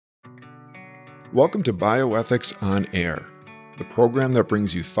Welcome to Bioethics on Air, the program that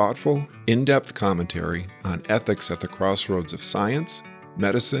brings you thoughtful, in-depth commentary on ethics at the crossroads of science,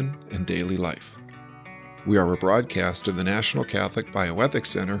 medicine, and daily life. We are a broadcast of the National Catholic Bioethics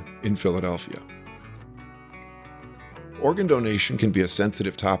Center in Philadelphia. Organ donation can be a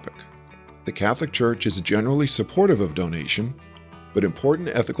sensitive topic. The Catholic Church is generally supportive of donation, but important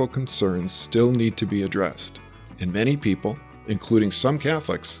ethical concerns still need to be addressed, and many people, including some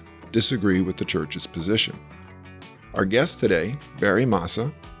Catholics, disagree with the Church's position. Our guest today, Barry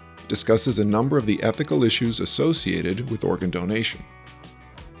Massa, discusses a number of the ethical issues associated with organ donation.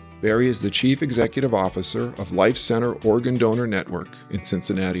 Barry is the Chief Executive Officer of Life Center Organ Donor Network in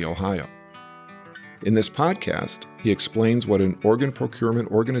Cincinnati, Ohio. In this podcast, he explains what an organ procurement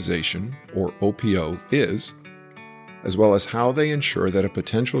organization, or OPO, is, as well as how they ensure that a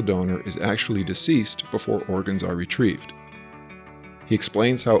potential donor is actually deceased before organs are retrieved. He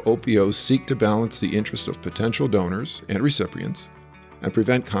explains how OPOs seek to balance the interests of potential donors and recipients and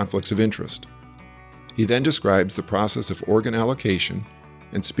prevent conflicts of interest. He then describes the process of organ allocation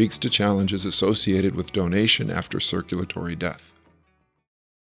and speaks to challenges associated with donation after circulatory death.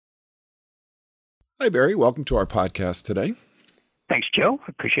 Hi, Barry. Welcome to our podcast today. Thanks, Joe. I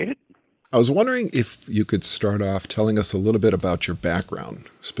appreciate it. I was wondering if you could start off telling us a little bit about your background,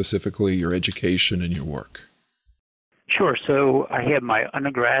 specifically your education and your work. Sure. So I have my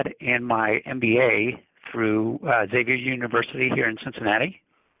undergrad and my MBA through Xavier University here in Cincinnati.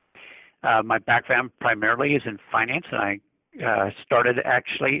 My background primarily is in finance, and I started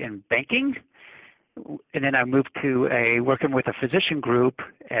actually in banking, and then I moved to working with a physician group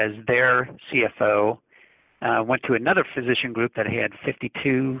as their CFO. Went to another physician group that had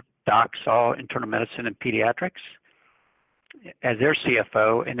 52 docs, all internal medicine and pediatrics, as their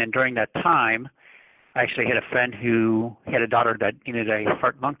CFO. And then during that time, I actually had a friend who had a daughter that needed a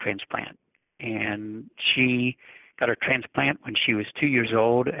heart-lung transplant, and she got her transplant when she was 2 years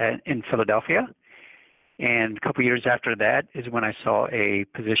old in Philadelphia. And a couple years after that is when I saw a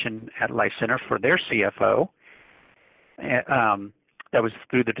position at Life Center for their CFO. That was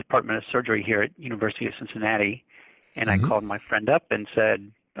through the Department of Surgery here at University of Cincinnati. And I called my friend up and said,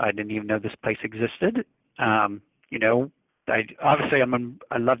 I didn't even know this place existed. I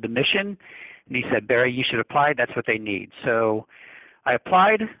love the mission. And he said, Barry, you should apply. That's what they need. So I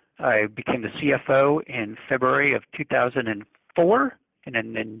applied. I became the CFO in February of 2004. And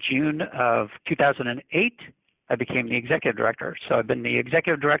then in June of 2008, I became the executive director. So I've been the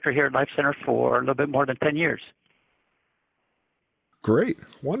executive director here at Life Center for a little bit more than 10 years. Great.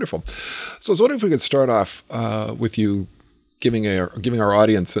 Wonderful. So I was wondering if we could start off with you giving our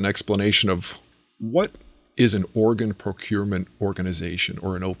audience an explanation of what is an organ procurement organization,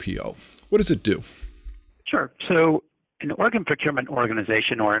 or an OPO. What does it do? Sure. So an organ procurement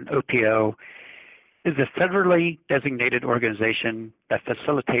organization, or an OPO, is a federally designated organization that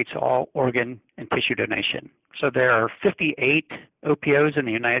facilitates all organ and tissue donation. So there are 58 OPOs in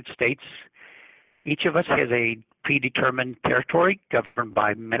the United States. Each of us has a predetermined territory governed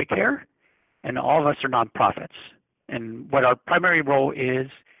by Medicare, and all of us are nonprofits. And what our primary role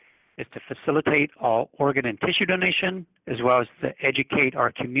is to facilitate all organ and tissue donation, as well as to educate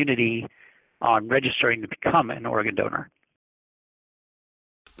our community on registering to become an organ donor.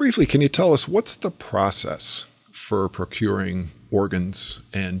 Briefly, can you tell us what's the process for procuring organs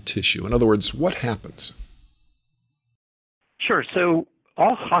and tissue? In other words, what happens? Sure. So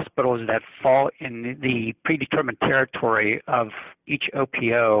all hospitals that fall in the predetermined territory of each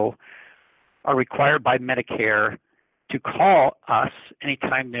OPO are required by Medicare to call us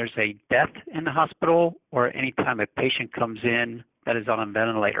anytime there's a death in the hospital or anytime a patient comes in that is on a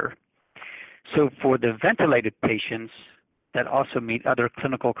ventilator. So for the ventilated patients that also meet other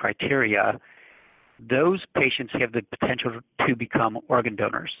clinical criteria, those patients have the potential to become organ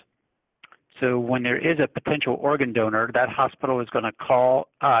donors. So when there is a potential organ donor, that hospital is going to call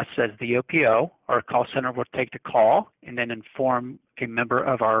us as the OPO. Our call center will take the call and then inform a member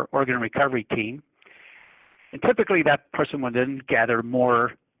of our organ recovery team. And typically that person will then gather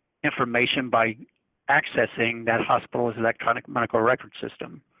more information by accessing that hospital's electronic medical record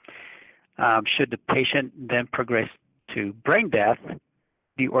system. Should the patient then progress to brain death,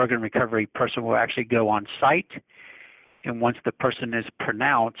 the organ recovery person will actually go on site. And once the person is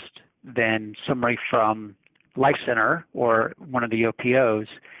pronounced, then somebody from Life Center or one of the OPOs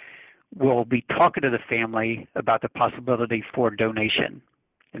will be talking to the family about the possibility for donation.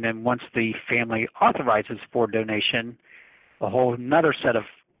 And then once the family authorizes for donation, a whole another set of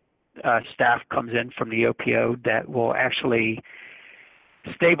staff comes in from the OPO that will actually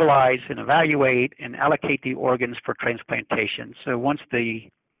stabilize and evaluate and allocate the organs for transplantation. So once the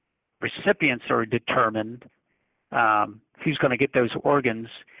recipients are determined, who's going to get those organs,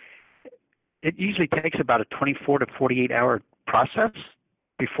 it usually takes about a 24 to 48 hour process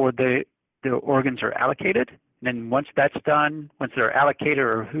before the organs are allocated. And then once that's done, once they're allocated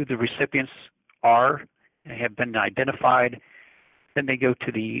or who the recipients are and have been identified, then they go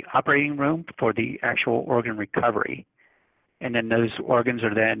to the operating room for the actual organ recovery. And then those organs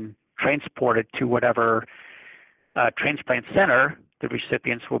are then transported to whatever transplant center the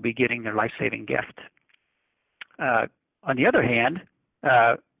recipients will be getting their life-saving gift. On the other hand,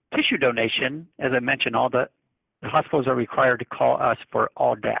 tissue donation, as I mentioned, all the hospitals are required to call us for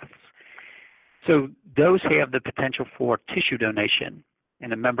all deaths. So those have the potential for tissue donation.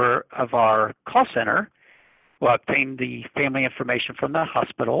 And a member of our call center will obtain the family information from the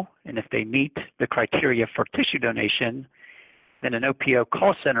hospital, and if they meet the criteria for tissue donation, then an OPO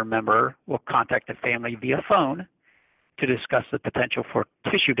call center member will contact the family via phone to discuss the potential for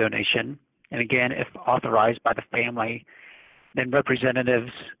tissue donation. And again, if authorized by the family, then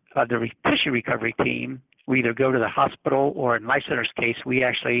representatives of the tissue recovery team will either go to the hospital, or in Life Center's case, we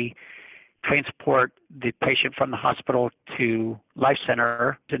actually transport the patient from the hospital to Life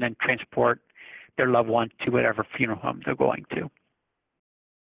Center and then transport their loved one to whatever funeral home they're going to.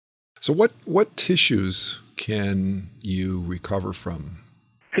 So what tissues can you recover from?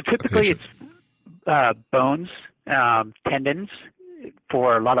 So typically it's bones, tendons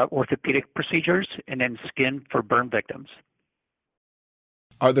for a lot of orthopedic procedures, and then skin for burn victims.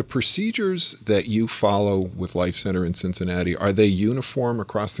 Are the procedures that you follow with Life Center in Cincinnati, are they uniform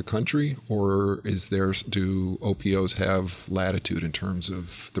across the country, or do OPOs have latitude in terms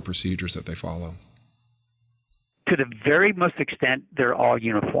of the procedures that they follow? To the very most extent, they're all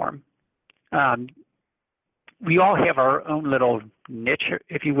uniform. We all have our own little niche,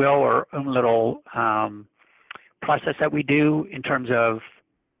 if you will, or own little process that we do in terms of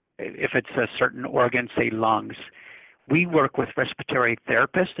if it's a certain organ, say lungs. We work with respiratory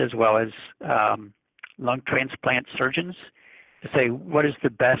therapists as well as lung transplant surgeons to say what is the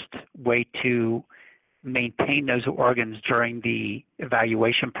best way to maintain those organs during the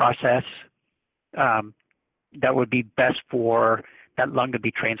evaluation process that would be best for that lung to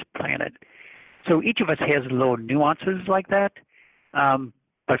be transplanted. So each of us has little nuances like that,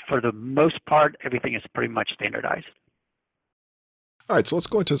 but for the most part, everything is pretty much standardized. All right, so let's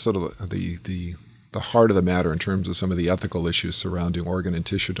go into sort of the heart of the matter in terms of some of the ethical issues surrounding organ and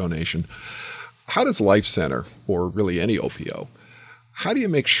tissue donation. How does Life Center, or really any OPO, how do you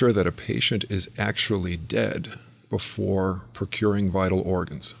make sure that a patient is actually dead before procuring vital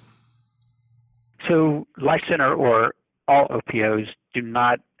organs? So Life Center or all OPOs do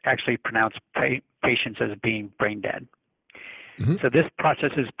not actually pronounce patients as being brain dead. Mm-hmm. So this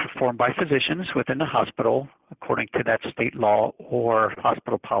process is performed by physicians within the hospital according to that state law or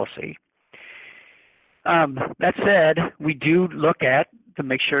hospital policy. That said, we do look at to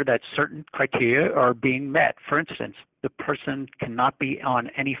make sure that certain criteria are being met. For instance, the person cannot be on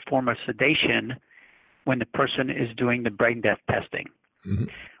any form of sedation when the person is doing the brain death testing. Mm-hmm.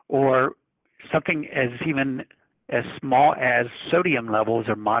 Or something even as small as sodium levels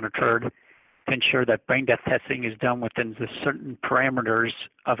are monitored to ensure that brain death testing is done within the certain parameters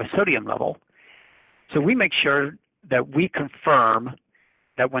of a sodium level. So we make sure that we confirm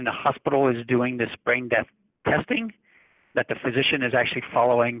that when the hospital is doing this brain death testing, that the physician is actually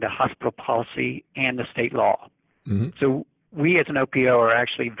following the hospital policy and the state law. Mm-hmm. So we as an OPO are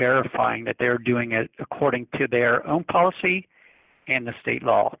actually verifying that they're doing it according to their own policy and the state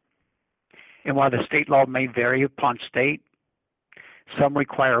law. And while the state law may vary upon state, some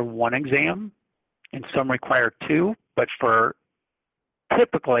require one exam and some require two, but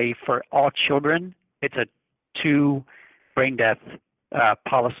typically for all children, it's a 2 brain death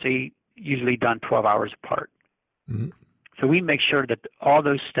policy, usually done 12 hours apart. Mm-hmm. So we make sure that all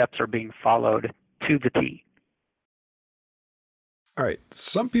those steps are being followed to the T. All right.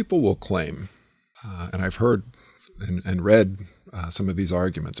 Some people will claim, and I've heard and read some of these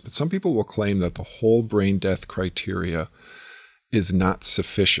arguments, but some people will claim that the whole brain death criteria is not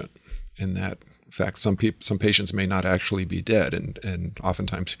sufficient, and that, in fact, some patients may not actually be dead, and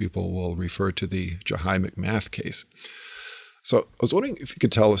oftentimes people will refer to the Jahi McMath case. So I was wondering if you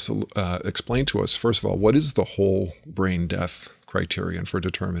could tell us, explain to us, first of all, what is the whole brain death criterion for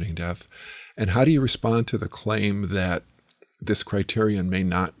determining death, and how do you respond to the claim that this criterion may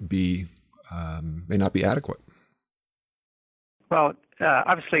not be adequate? Well,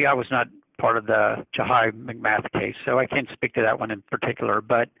 obviously, I was not part of the Jahi McMath case, so I can't speak to that one in particular.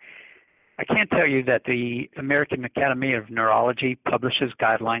 But I can tell you that the American Academy of Neurology publishes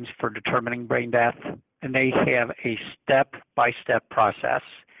guidelines for determining brain death, and they have a step-by-step process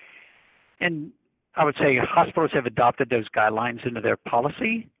And I would say hospitals have adopted those guidelines into their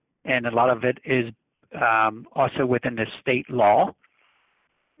policy, and a lot of it is also within the state law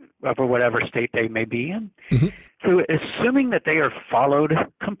over whatever state they may be in. Mm-hmm. So assuming that they are followed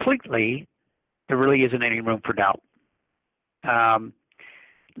completely, there really isn't any room for doubt.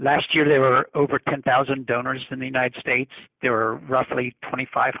 Last year, there were over 10,000 donors in the United States. There were roughly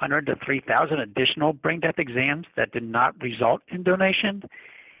 2,500 to 3,000 additional brain death exams that did not result in donation.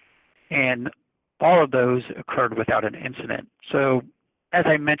 And all of those occurred without an incident. So as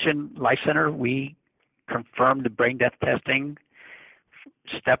I mentioned, Life Center, we confirmed the brain death testing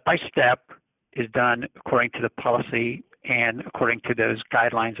step by step is done according to the policy and according to those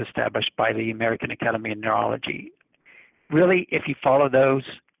guidelines established by the American Academy of Neurology. Really, if you follow those,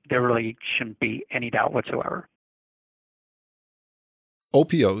 there really shouldn't be any doubt whatsoever.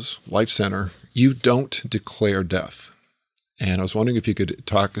 OPOs, Life Center, you don't declare death. And I was wondering if you could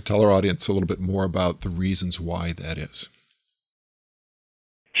tell our audience a little bit more about the reasons why that is.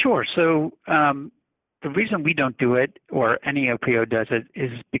 Sure. So the reason we don't do it, or any OPO does it,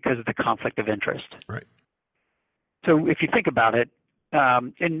 is because of the conflict of interest. Right. So if you think about it,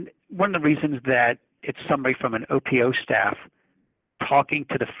 and one of the reasons that it's somebody from an OPO staff talking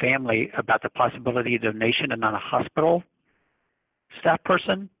to the family about the possibility of donation and not a hospital staff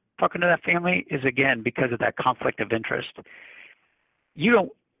person talking to that family is, again, because of that conflict of interest.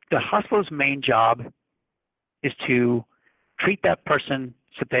 The hospital's main job is to treat that person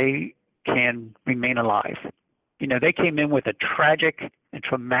so they can remain alive. They came in with a tragic and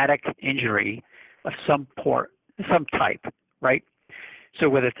traumatic injury of some type, right? So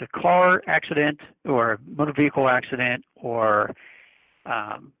whether it's a car accident or a motor vehicle accident or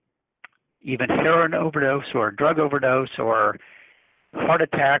even heroin overdose or drug overdose or heart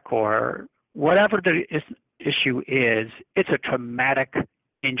attack or whatever the issue is, it's a traumatic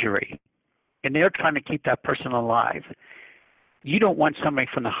injury. And they're trying to keep that person alive. You don't want somebody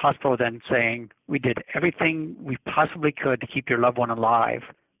from the hospital then saying, we did everything we possibly could to keep your loved one alive,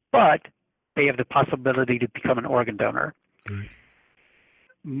 but they have the possibility to become an organ donor. Right.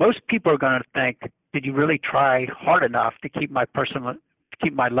 Most people are going to think, did you really try hard enough to keep my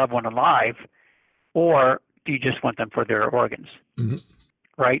loved one alive, or do you just want them for their organs? Mm-hmm.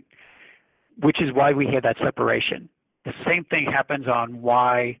 Right? Which is why we have that separation. The same thing happens on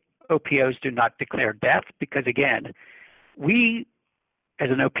why OPOs do not declare death, because again, we as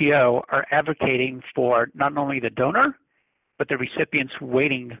an OPO are advocating for not only the donor, but the recipients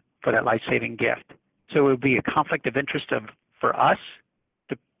waiting for that life-saving gift. So it would be a conflict of interest for us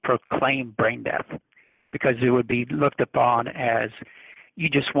to proclaim brain death, because it would be looked upon as, you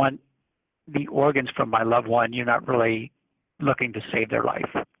just want the organs from my loved one, you're not really looking to save their life.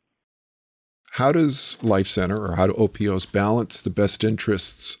 How does Life Center, or how do OPOs balance the best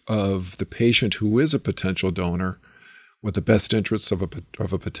interests of the patient who is a potential donor with the best interests of a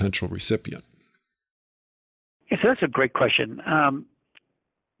potential recipient? Yes, that's a great question.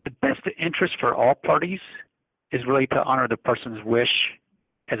 The best interest for all parties is really to honor the person's wish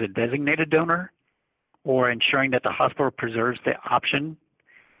as a designated donor, or ensuring that the hospital preserves the option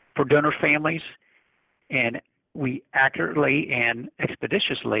for donor families, and we accurately and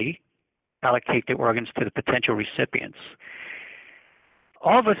expeditiously allocate the organs to the potential recipients.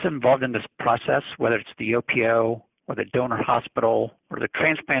 All of us involved in this process, whether it's the OPO or the donor hospital or the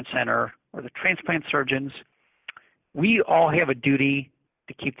transplant center or the transplant surgeons, we all have a duty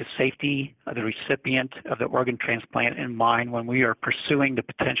to keep the safety of the recipient of the organ transplant in mind when we are pursuing the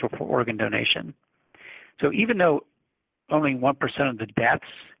potential for organ donation. So even though only 1% of the deaths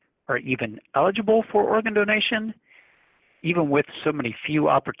are even eligible for organ donation, even with so many few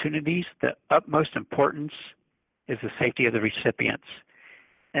opportunities, the utmost importance is the safety of the recipients.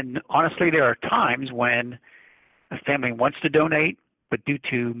 And honestly, there are times when a family wants to donate, but due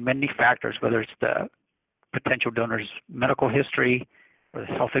to many factors, whether it's the potential donor's medical history or the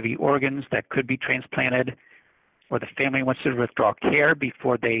health of the organs that could be transplanted, or the family wants to withdraw care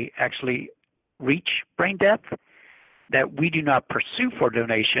before they actually reach brain death, that we do not pursue for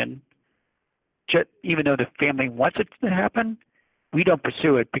donation. Even though the family wants it to happen, we don't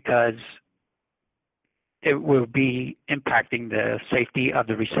pursue it because it will be impacting the safety of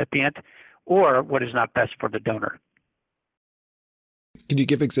the recipient or what is not best for the donor. Can you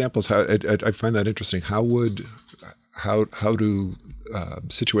give examples? I find that interesting. How do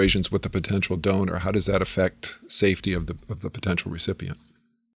situations with the potential donor, how does that affect safety of the potential recipient?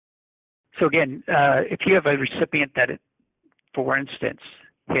 So again, if you have a recipient that, for instance,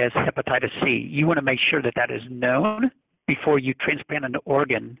 has hepatitis C, you want to make sure that that is known before you transplant an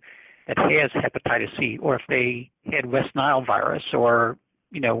organ that has hepatitis C, or if they had West Nile virus, or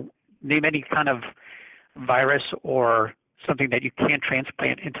name any kind of virus or something that you can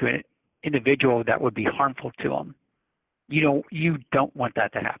transplant into an individual that would be harmful to them. You don't want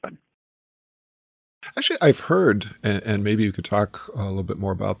that to happen. Actually, I've heard, and maybe you could talk a little bit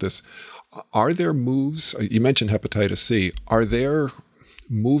more about this. Are there moves? You mentioned hepatitis C. Are there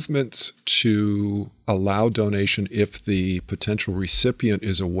movements to allow donation if the potential recipient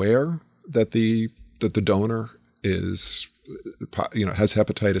is aware that the donor is, has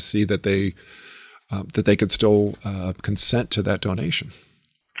hepatitis C, that they could still consent to that donation?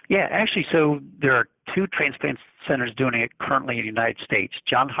 Yeah, actually, so there are 2 transplant centers doing it currently in the United States,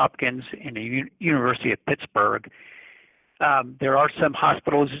 Johns Hopkins and the University of Pittsburgh. There are some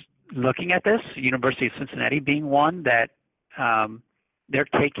hospitals looking at this, University of Cincinnati being one, that they're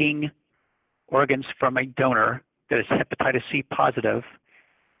taking organs from a donor that is hepatitis C positive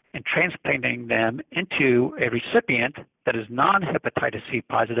and transplanting them into a recipient that is non-hepatitis C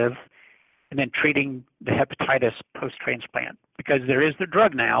positive, and then treating the hepatitis post-transplant, because there is the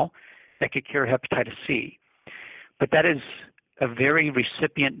drug now that could cure hepatitis C. But that is a very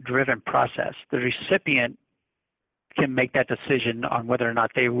recipient-driven process. The recipient can make that decision on whether or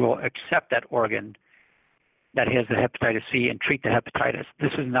not they will accept that organ that has the hepatitis C and treat the hepatitis.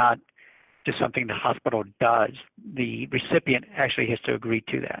 This is not just something the hospital does. The recipient actually has to agree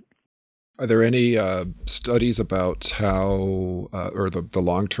to that. Are there any studies about how, or the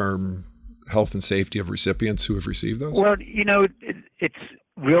long-term health and safety of recipients who have received those? Well, it's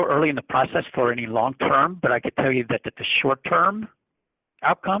real early in the process for any long-term, but I could tell you that the short-term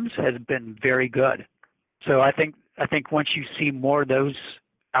outcomes has been very good. So I think once you see more of those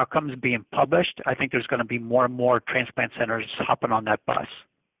outcomes being published, I think there's going to be more and more transplant centers hopping on that bus.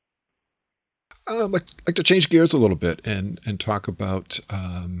 I'd like to change gears a little bit and talk about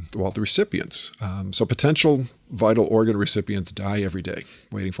the recipients. So potential vital organ recipients die every day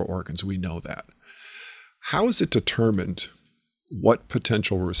waiting for organs. We know that. How is it determined what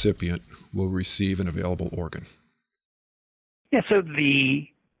potential recipient will receive an available organ? Yeah, so the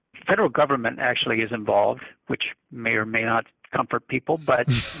federal government actually is involved, which may or may not comfort people, but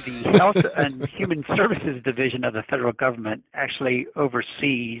the Health and Human Services Division of the federal government actually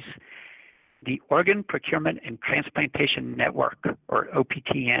oversees the Organ Procurement and Transplantation Network, or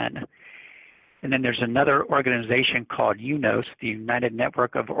OPTN. And then there's another organization called UNOS, the United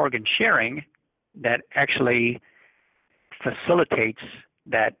Network of Organ Sharing, that actually facilitates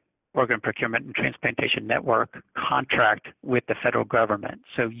that Organ Procurement and Transplantation Network contract with the federal government.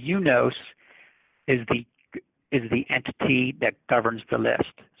 So UNOS is the entity that governs the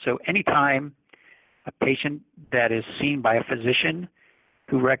list. So anytime a patient that is seen by a physician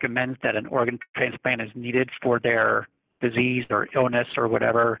who recommends that an organ transplant is needed for their disease or illness or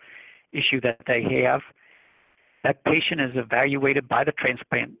whatever issue that they have, that patient is evaluated by the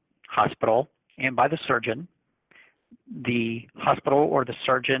transplant hospital and by the surgeon. The hospital or the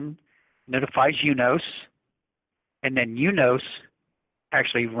surgeon notifies UNOS, and then UNOS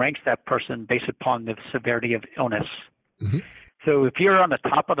actually ranks that person based upon the severity of illness. Mm-hmm. So if you're on the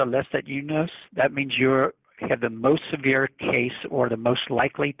top of the list at UNOS, that means you have the most severe case or the most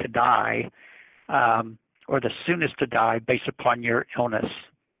likely to die or the soonest to die based upon your illness.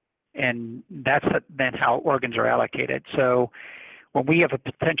 And that's then how organs are allocated. So when we have a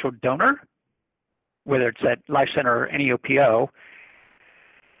potential donor, whether it's at Life Center or any OPO,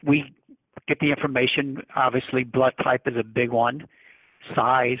 we get the information. Obviously, blood type is a big one,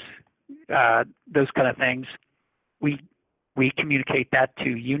 size, those kind of things. We communicate that to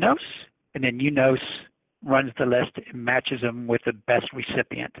UNOS, and then UNOS runs the list and matches them with the best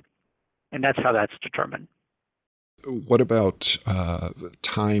recipient. And that's how that's determined. What about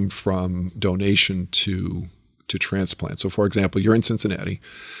time from donation to transplant? So, for example, you're in Cincinnati.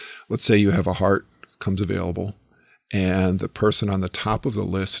 Let's say you have a heart comes available, and the person on the top of the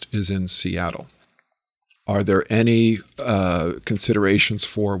list is in Seattle. Are there any considerations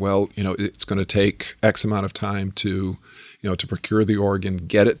for, it's going to take X amount of time to procure the organ,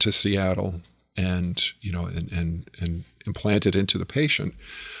 get it to Seattle, and implant it into the patient?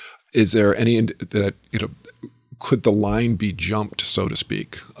 Is there any that could the line be jumped, so to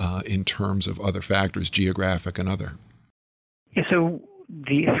speak, in terms of other factors, geographic and other? Yeah, so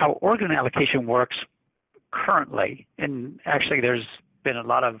how organ allocation works currently, and actually there's been a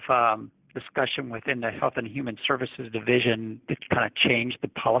lot of discussion within the Health and Human Services Division to kind of change the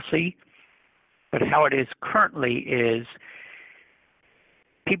policy. But how it is currently is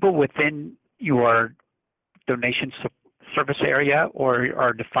people within your donation service area or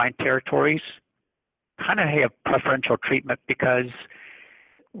our defined territories kind of have preferential treatment, because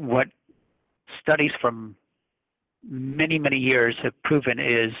what studies from many, many years have proven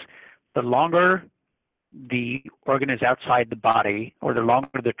is the longer the organ is outside the body, or the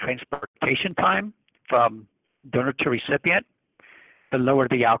longer the transportation time from donor to recipient, the lower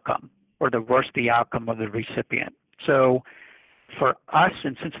the outcome, or the worse the outcome of the recipient. So for us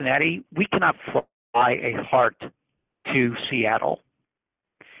in Cincinnati, we cannot fly a heart to Seattle.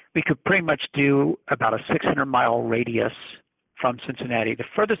 We could pretty much do about a 600-mile radius from Cincinnati. The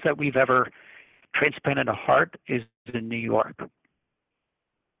furthest that we've ever transplanted a heart is in New York.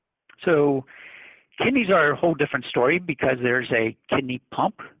 So kidneys are a whole different story, because there's a kidney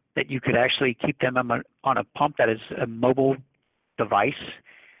pump that you could actually keep them on a pump that is a mobile device.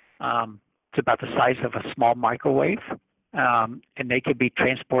 It's about the size of a small microwave, and they could be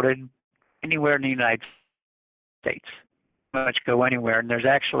transported anywhere in the United States. Pretty much go anywhere, and there's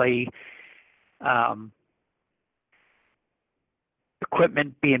actually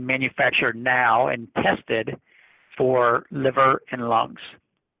equipment being manufactured now and tested for liver and lungs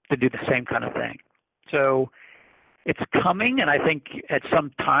to do the same kind of thing. So it's coming, and I think at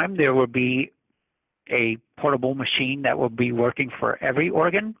some time there will be a portable machine that will be working for every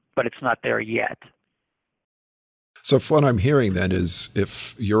organ, but it's not there yet. So if what I'm hearing then is,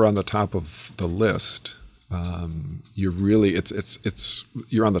 if you're on the top of the list, you're really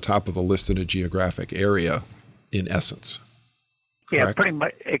you're on the top of the list in a geographic area, in essence. Correct? Yeah, pretty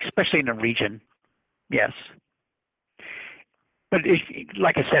much, especially in the region. Yes. But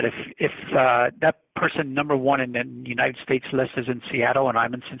like I said, if that person number one in the United States list is in Seattle and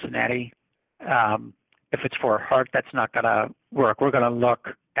I'm in Cincinnati, if it's for a heart, that's not going to work. We're going to look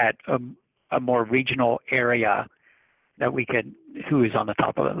at a more regional area that who is on the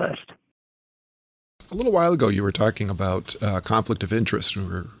top of the list. A little while ago, you were talking about conflict of interest, and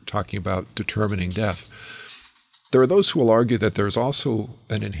we were talking about determining death. There are those who will argue that there's also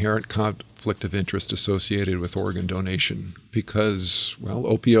an inherent conflict of interest associated with organ donation, because, well,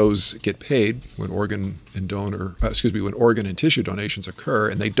 OPOs get paid when organ and tissue donations occur,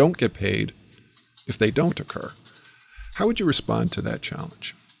 and they don't get paid if they don't occur. How would you respond to that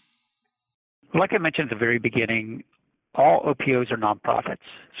challenge? Like I mentioned at the very beginning, all OPOs are nonprofits.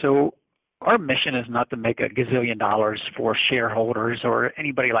 So our mission is not to make a gazillion dollars for shareholders or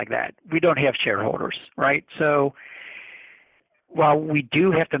anybody like that. We don't have shareholders, right? So while we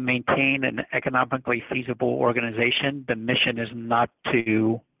do have to maintain an economically feasible organization, the mission is not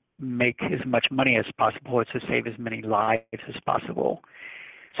to make as much money as possible. It's to save as many lives as possible.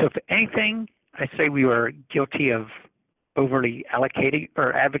 So if anything, I say we were guilty of overly allocating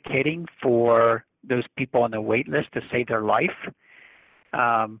or advocating for those people on the wait list to save their life.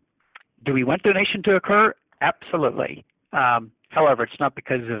 Do we want donation to occur? Absolutely. However, it's not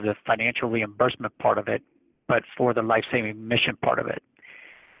because of the financial reimbursement part of it, but for the life-saving mission part of it.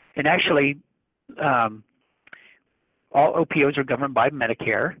 And actually, all OPOs are governed by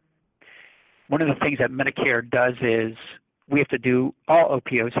Medicare. One of the things that Medicare does is all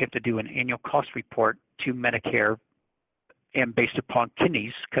OPOs have to do an annual cost report to Medicare, and based upon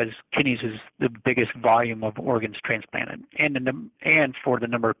kidneys, because kidneys is the biggest volume of organs transplanted, and for the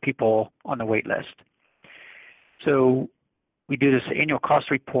number of people on the wait list. So we do this annual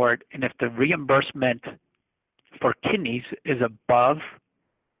cost report, and if the reimbursement for kidneys is above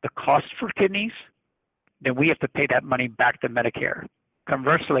the cost for kidneys, then we have to pay that money back to Medicare.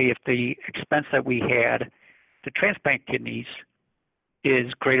 Conversely, if the expense that we had to transplant kidneys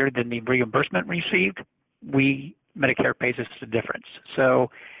is greater than the reimbursement received, Medicare pays us the difference.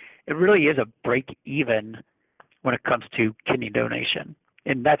 So it really is a break even when it comes to kidney donation.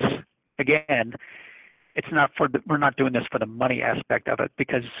 And that's, again, we're not doing this for the money aspect of it,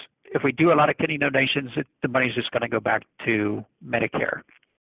 because if we do a lot of kidney donations, the money's just going to go back to Medicare.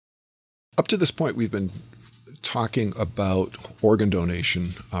 Up to this point, we've been talking about organ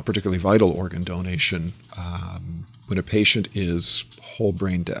donation, particularly vital organ donation, when a patient is whole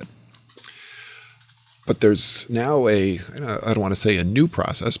brain dead. But there's now I don't want to say a new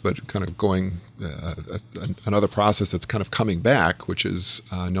process, but kind of going another process that's kind of coming back, which is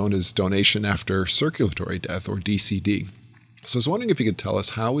known as donation after circulatory death, or DCD. So I was wondering if you could tell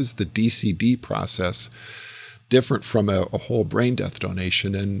us, how is the DCD process different from a whole brain death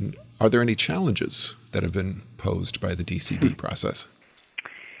donation, and are there any challenges that have been posed by the DCD process?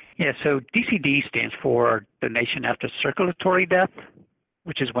 Yeah, so DCD stands for donation after circulatory death,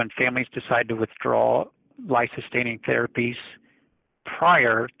 which is when families decide to withdraw life-sustaining therapies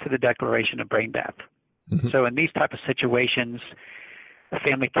prior to the declaration of brain death. Mm-hmm. So in these type of situations, the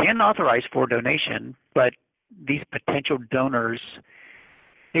family can authorize for donation, but these potential donors,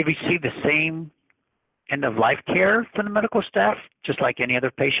 they receive the same end-of-life care from the medical staff, just like any other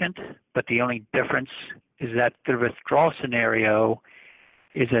patient, but the only difference is that the withdrawal scenario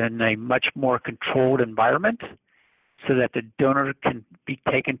is in a much more controlled environment so that the donor can be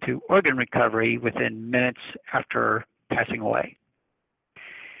taken to organ recovery within minutes after passing away.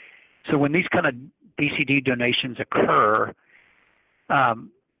 So when these kind of DCD donations occur,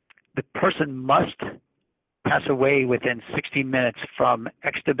 the person must pass away within 60 minutes from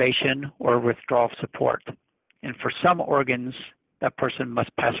extubation or withdrawal of support. And for some organs, that person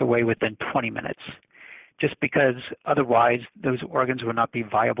must pass away within 20 minutes, just because otherwise those organs will not be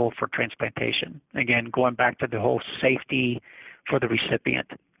viable for transplantation. Again, going back to the whole safety for the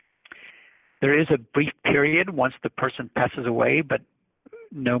recipient. There is a brief period once the person passes away, but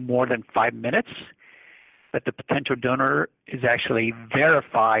no more than 5 minutes, that the potential donor is actually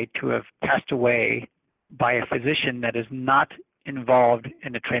verified to have passed away by a physician that is not involved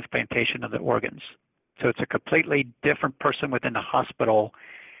in the transplantation of the organs. So it's a completely different person within the hospital,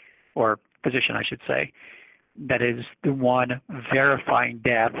 or physician, I should say, that is the one verifying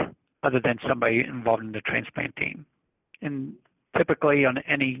death other than somebody involved in the transplant team. And typically on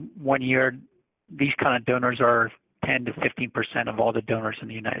any 1 year, these kind of donors are 10 to 15% of all the donors in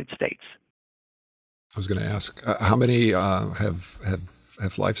the United States. I was going to ask, how many have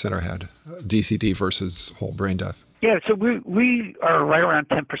Life Center had DCD versus whole brain death? Yeah, so we are right around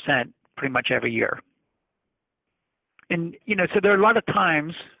 10% pretty much every year. And, so there are a lot of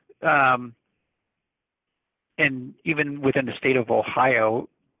times, and even within the state of Ohio,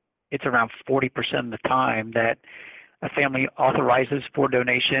 it's around 40% of the time that a family authorizes for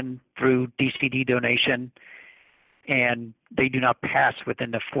donation through DCD donation, and they do not pass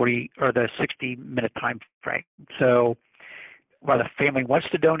within the 40 or the 60-minute time frame. So while the family wants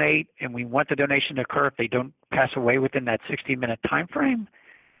to donate and we want the donation to occur, if they don't pass away within that 60-minute time frame,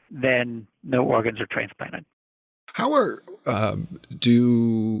 then no organs are transplanted. How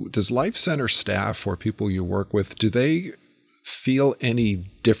does Life Center staff or people you work with, do they feel any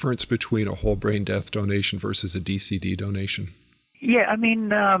difference between a whole brain death donation versus a DCD donation? Yeah, I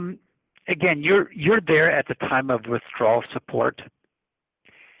mean, again, you're there at the time of withdrawal support,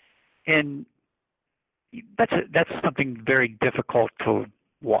 and that's something very difficult to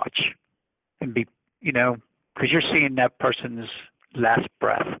watch and be, because you're seeing that person's last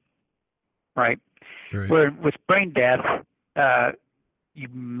breath, right? Right. Where with brain death, you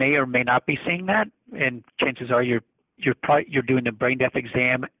may or may not be seeing that, and chances are you're doing the brain death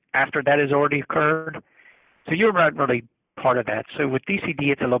exam after that has already occurred, so you're not really part of that. So with DCD,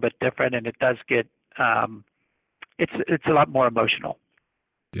 it's a little bit different, and it does get it's a lot more emotional.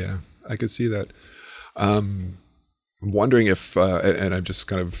 Yeah, I could see that. I'm wondering if, and I'm just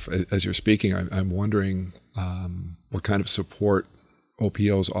kind of, as you're speaking, I'm wondering what kind of support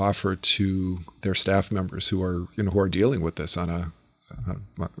OPOs offer to their staff members who are dealing with this on it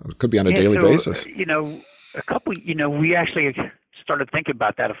could be on a daily basis. A couple, we actually started thinking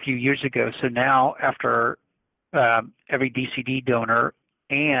about that a few years ago. So now after every DCD donor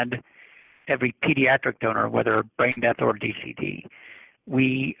and every pediatric donor, whether brain death or DCD,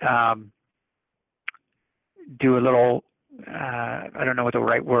 we do a little, I don't know what the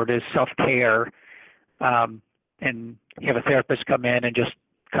right word is, self-care, and you have a therapist come in and just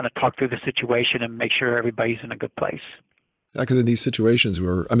kind of talk through the situation and make sure everybody's in a good place. Yeah, because in these situations,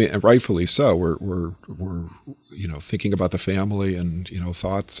 and rightfully so, we're thinking about the family, and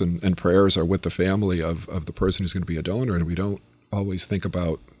thoughts and prayers are with the family of the person who's going to be a donor, and we don't always think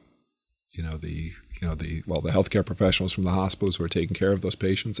about the healthcare professionals from the hospitals who are taking care of those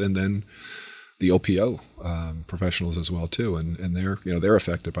patients, and then the OPO professionals as well too, and they're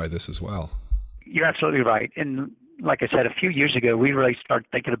affected by this as well. You're absolutely right, and like I said, a few years ago, we really started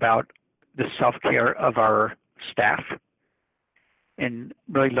thinking about the self-care of our staff and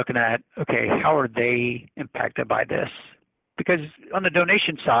really looking at, okay, how are they impacted by this? Because on the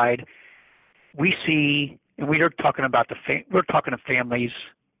donation side, we see, and we're talking about we're talking to families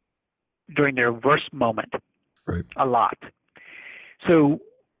during their worst moment, right, a lot. So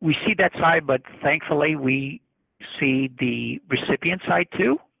we see that side, but thankfully we see the recipient side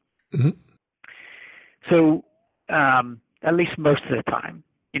too. Mm-hmm. So at least most of the time,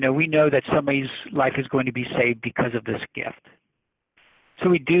 we know that somebody's life is going to be saved because of this gift. So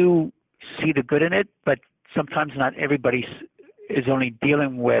we do see the good in it, but sometimes not everybody is only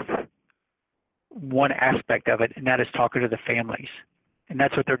dealing with one aspect of it, and that is talking to the families. And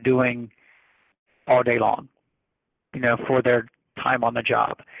that's what they're doing all day long, for their time on the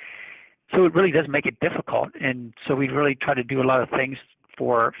job. So it really does make it difficult. And so we really try to do a lot of things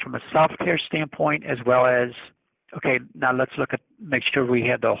from a self-care standpoint, as well as, okay, now let's make sure we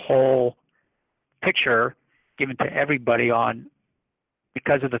have the whole picture given to everybody on,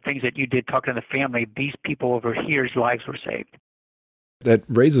 because of the things that you did talking to the family, these people over here's lives were saved. That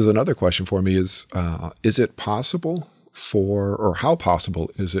raises another question for me is it possible or how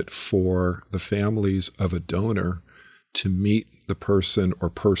possible is it for the families of a donor to meet the person or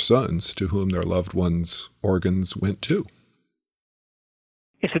persons to whom their loved one's organs went to?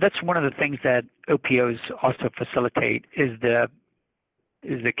 Yeah, so that's one of the things that OPOs also facilitate is the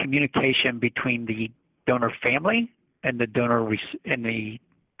communication between the donor family and the donor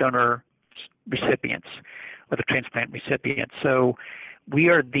recipients or the transplant recipients. So we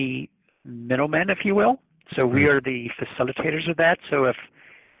are the middlemen, if you will. So we are the facilitators of that. So if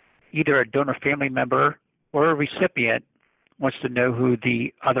either a donor family member or a recipient wants to know who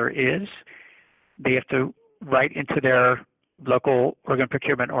the other is, they have to write into their local organ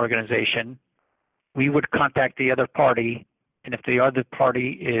procurement organization. We would contact the other party, and if the other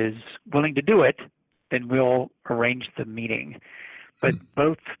party is willing to do it, then we'll arrange the meeting. But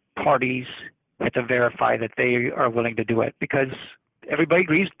both parties have to verify that they are willing to do it because everybody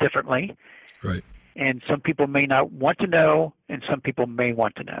agrees differently. Right. And some people may not want to know, and some people may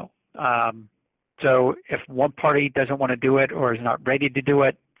want to know. So if one party doesn't want to do it or is not ready to do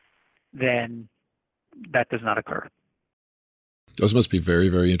it, then that does not occur. Those must be very,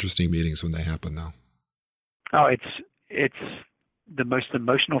 very interesting meetings when they happen, though. Oh, it's the most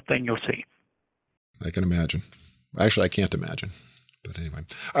emotional thing you'll see. I can imagine. Actually, I can't imagine. But anyway.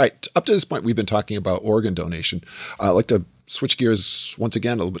 All right. Up to this point, we've been talking about organ donation. I'd like to switch gears once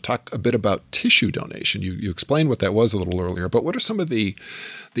again a little bit, talk a bit about tissue donation. You explained what that was a little earlier, but what are some of the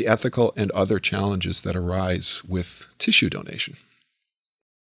ethical and other challenges that arise with tissue donation?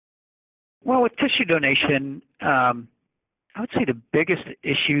 Well, with tissue donation, I would say the biggest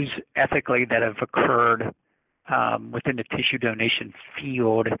issues ethically that have occurred within the tissue donation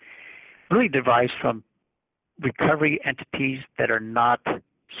field really derives from recovery entities that are not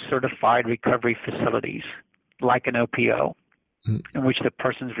certified recovery facilities, like an OPO, in which the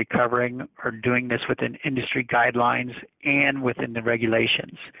persons recovering are doing this within industry guidelines and within the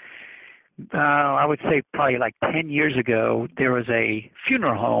regulations. I would say probably like 10 years ago, there was a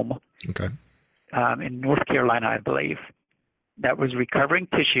funeral home in North Carolina, I believe, that was recovering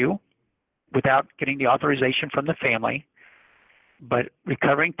tissue without getting the authorization from the family, but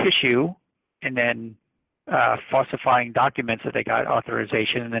recovering tissue and then falsifying documents that they got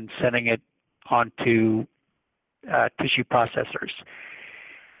authorization and then sending it on to tissue processors.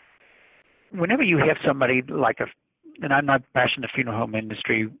 Whenever you have somebody like and I'm not bashing the funeral home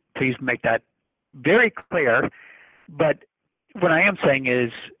industry, please make that very clear, but what I am saying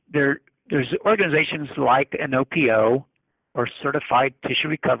is there's organizations like an OPO or certified tissue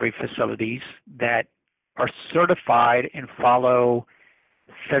recovery facilities that are certified and follow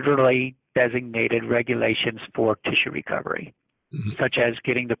federally designated regulations for tissue recovery, such as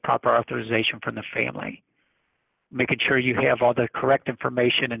getting the proper authorization from the family, making sure you have all the correct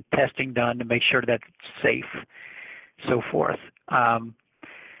information and testing done to make sure that it's safe, so forth.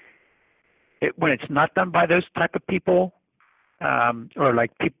 When it's not done by those type of people, or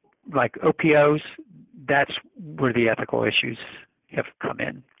like OPOs, that's where the ethical issues have come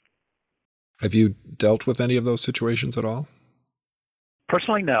in. Have you dealt with any of those situations at all?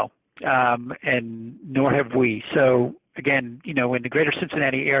 Personally, no, and nor have we. So again, in the greater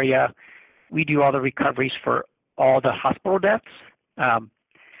Cincinnati area, we do all the recoveries for all the hospital deaths. And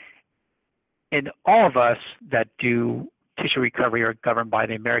all of us that do tissue recovery are governed by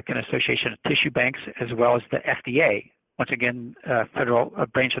the American Association of Tissue Banks as well as the FDA. Once again, a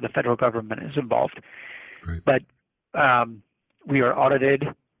branch of the federal government is involved. Right. But we are audited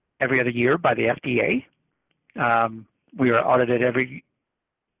every other year by the FDA. We are audited every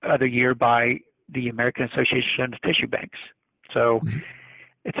other year by the American Association of Tissue Banks. So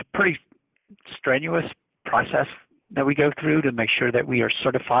it's a pretty strenuous process that we go through to make sure that we are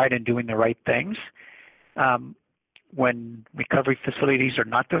certified and doing the right things. When recovery facilities are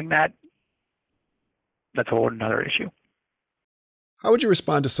not doing that, that's a whole another issue. How would you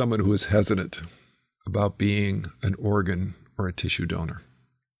respond to someone who is hesitant about being an organ or a tissue donor?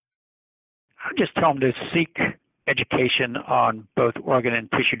 I would just tell them to seek education on both organ and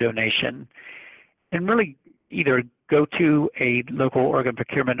tissue donation and really either go to a local organ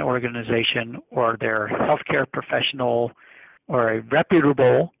procurement organization or their healthcare professional or a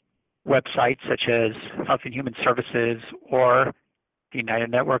reputable website such as Health and Human Services or the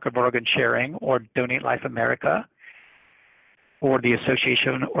United Network of Organ Sharing or Donate Life America or the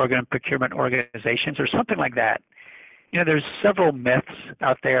Association of Organ Procurement Organizations or something like that. There's several myths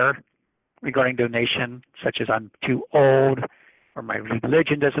out there regarding donation, such as I'm too old or my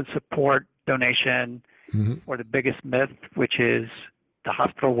religion doesn't support donation, or the biggest myth, which is the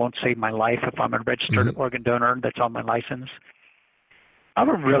hospital won't save my life if I'm a registered organ donor that's on my license. I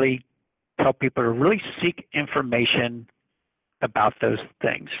would really tell people to really seek information about those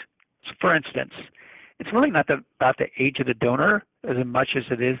things. So for instance, it's really not about the age of the donor as much as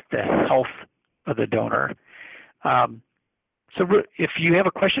it is the health of the donor. So if you have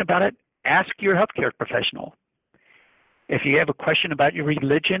a question about it, ask your healthcare professional. If you have a question about your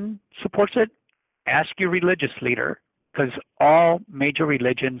religion supports it, ask your religious leader, because all major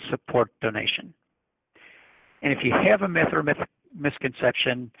religions support donation. And if you have a myth or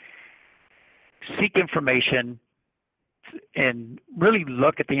misconception, seek information and really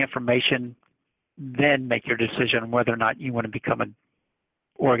look at the information, then make your decision on whether or not you want to become an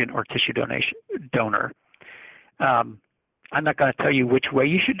organ or tissue donor. I'm not going to tell you which way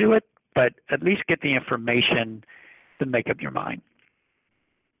you should do it, but at least get the information to make up your mind.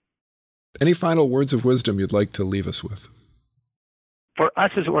 Any final words of wisdom you'd like to leave us with? For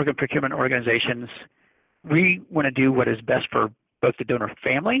us as organ procurement organizations, we want to do what is best for both the donor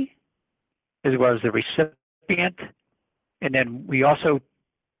family as well as the recipient, and then we also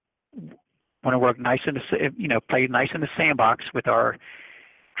want to work nice in the, play nice in the sandbox with our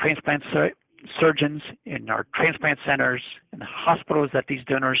transplant surgeons in our transplant centers and the hospitals that these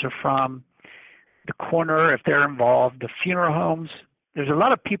donors are from, the coroner if they're involved, the funeral homes. There's a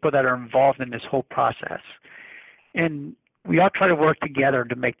lot of people that are involved in this whole process. And we all try to work together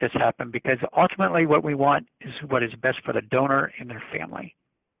to make this happen, because ultimately what we want is what is best for the donor and their family.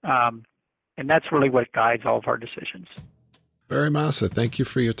 And that's really what guides all of our decisions. Barry Massa, thank you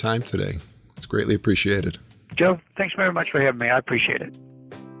for your time today. It's greatly appreciated. Joe, thanks very much for having me. I appreciate it.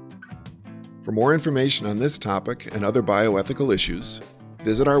 For more information on this topic and other bioethical issues,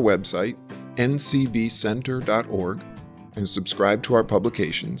 visit our website, ncbcenter.org, and subscribe to our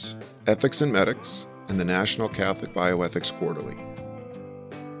publications, Ethics and Medics, and the National Catholic Bioethics Quarterly.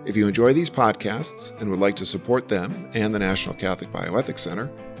 If you enjoy these podcasts and would like to support them and the National Catholic Bioethics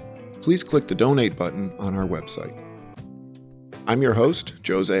Center, please click the donate button on our website. I'm your host,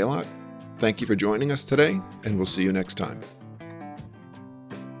 Joe Zalot. Thank you for joining us today, and we'll see you next time.